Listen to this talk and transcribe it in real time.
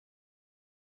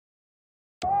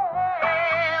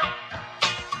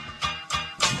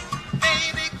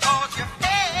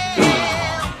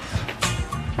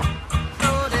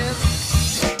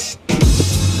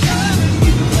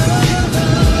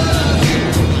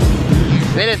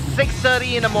It is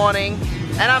 6:30 in the morning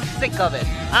and I'm sick of it.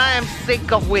 I am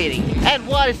sick of waiting. And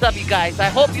what is up, you guys? I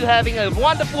hope you're having a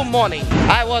wonderful morning.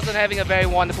 I wasn't having a very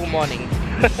wonderful morning.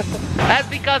 That's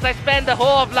because I spent the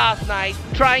whole of last night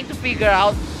trying to figure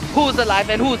out who's alive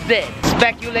and who's dead.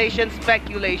 Speculations.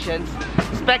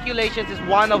 Speculations is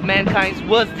one of mankind's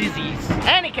worst disease,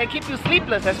 and it can keep you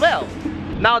sleepless as well.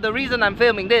 Now the reason I'm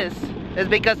filming this is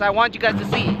because I want you guys to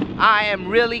see I am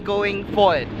really going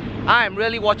for it. I am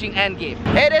really watching Endgame.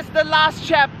 It is the last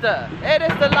chapter. It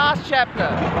is the last chapter.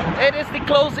 It is the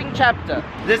closing chapter.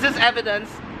 This is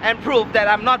evidence and proof that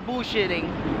I'm not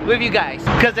bullshitting with you guys,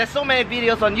 because there's so many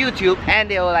videos on YouTube and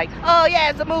they were like, oh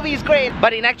yes, the movie is great,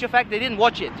 but in actual fact they didn't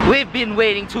watch it. We've been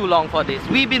waiting too long for this.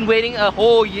 We've been waiting a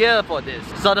whole year for this.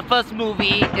 So the first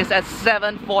movie is at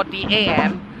 7:40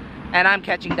 AM and I'm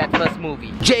catching that first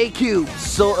movie. JQ,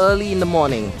 so early in the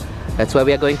morning. That's where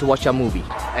we are going to watch our movie.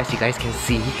 As you guys can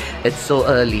see, it's so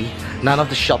early. None of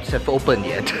the shops have opened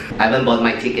yet. I haven't bought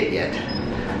my ticket yet.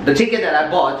 The ticket that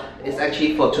I bought is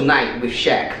actually for tonight with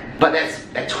Shaq, but that's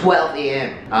at 12 AM.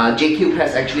 JQ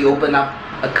has actually opened up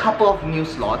a couple of new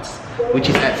slots, which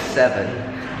is at 7,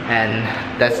 and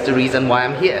that's the reason why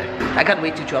I'm here. I can't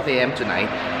wait till 12 AM tonight,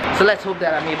 so let's hope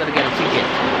that I'm able to get a ticket.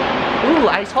 Ooh,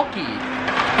 ice hockey!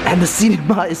 And the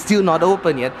cinema is still not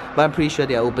open yet, but I'm pretty sure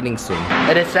they are opening soon.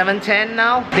 It is 7:10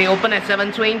 now. They open at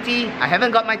 7:20. I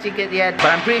haven't got my ticket yet, but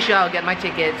I'm pretty sure I'll get my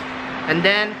ticket. And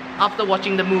then, after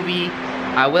watching the movie,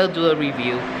 I will do a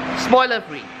review, spoiler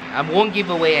free. I won't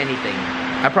give away anything,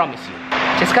 I promise you.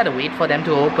 Just gotta wait for them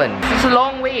to open. It's a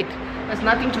long wait. There's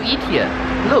nothing to eat here.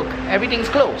 Look, everything's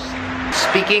closed.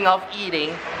 Speaking of eating,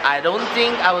 I don't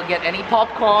think I will get any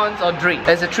popcorns or drinks.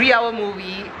 It's a 3-hour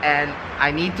movie and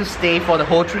I need to stay for the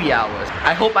whole 3 hours.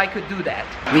 I hope I could do that.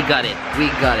 We got it. We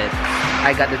got it.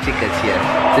 I got the tickets here.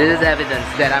 This is evidence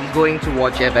that I'm going to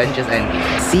watch Avengers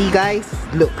Endgame. See guys?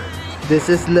 Look. This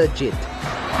is legit.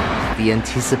 The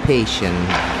anticipation.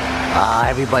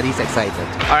 Everybody's excited.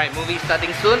 Alright, movie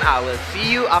starting soon. I will see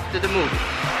you after the movie.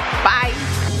 Bye!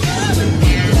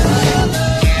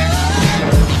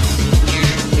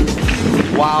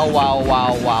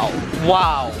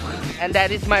 Wow. And that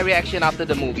is my reaction after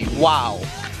the movie. Wow.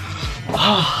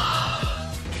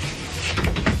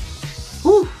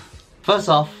 First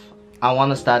off, I want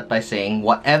to start by saying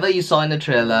whatever you saw in the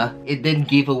trailer, it didn't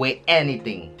give away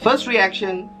anything. First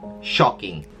reaction,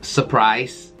 shocking.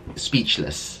 Surprise,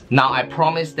 speechless. Now I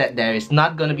promise that there is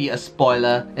not gonna be a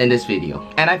spoiler in this video.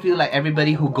 And I feel like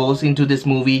everybody who goes into this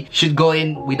movie should go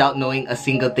in without knowing a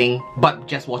single thing, but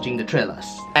just watching the trailers.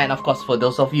 And of course, for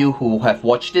those of you who have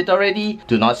watched it already,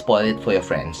 do not spoil it for your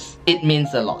friends. It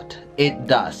means a lot. It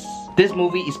does. This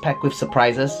movie is packed with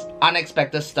surprises,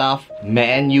 unexpected stuff.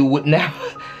 Man, you would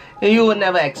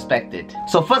never expect it.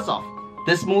 So first off,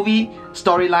 this movie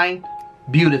storyline,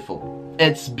 beautiful.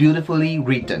 It's beautifully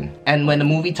written. And when the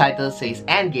movie title says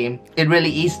Endgame, it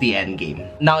really is the Endgame.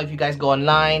 Now if you guys go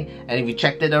online and if you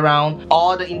checked it around,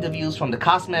 all the interviews from the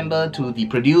cast member to the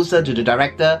producer to the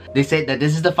director, they said that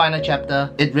this is the final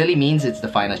chapter. It really means it's the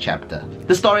final chapter.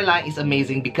 The storyline is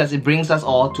amazing because it brings us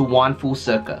all to one full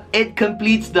circle. It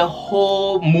completes the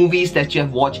whole movies that you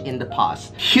have watched in the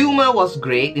past. Humor was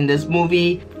great in this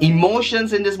movie.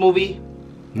 Emotions in this movie,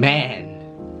 man.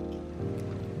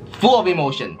 Full of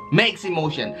emotion, mixed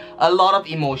emotion, a lot of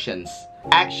emotions.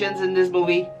 Actions in this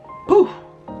movie, whew,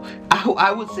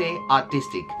 I would say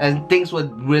artistic, and things were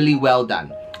really well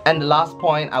done. And the last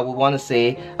point I would want to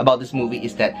say about this movie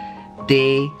is that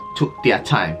they took their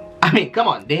time. I mean, come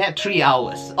on, they had 3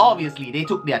 hours. Obviously, they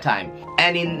took their time.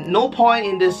 And in no point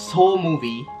in this whole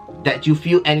movie that you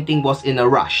feel anything was in a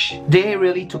rush. They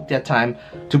really took their time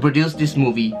to produce this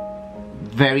movie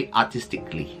very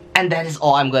artistically. And that is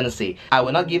all I'm gonna say. I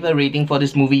will not give a rating for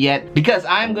this movie yet because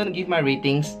I'm gonna give my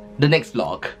ratings the next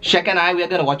vlog. Shaq and I, we are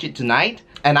gonna watch it tonight,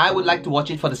 and I would like to watch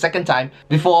it for the second time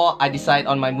before I decide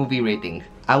on my movie rating.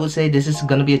 I would say this is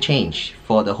gonna be a change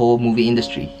for the whole movie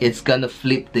industry. It's gonna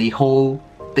flip the whole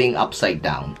thing upside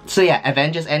down. So yeah,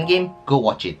 Avengers Endgame, go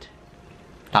watch it.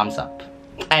 Thumbs up.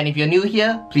 And if you're new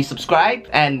here, please subscribe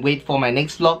and wait for my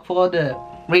next vlog for the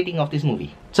rating of this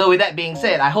movie. So with that being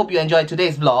said, I hope you enjoyed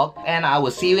today's vlog and I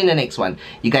will see you in the next one.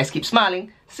 You guys keep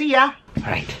smiling. See ya!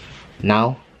 Alright,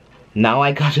 now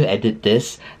I gotta edit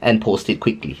this and post it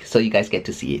quickly so you guys get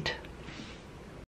to see it.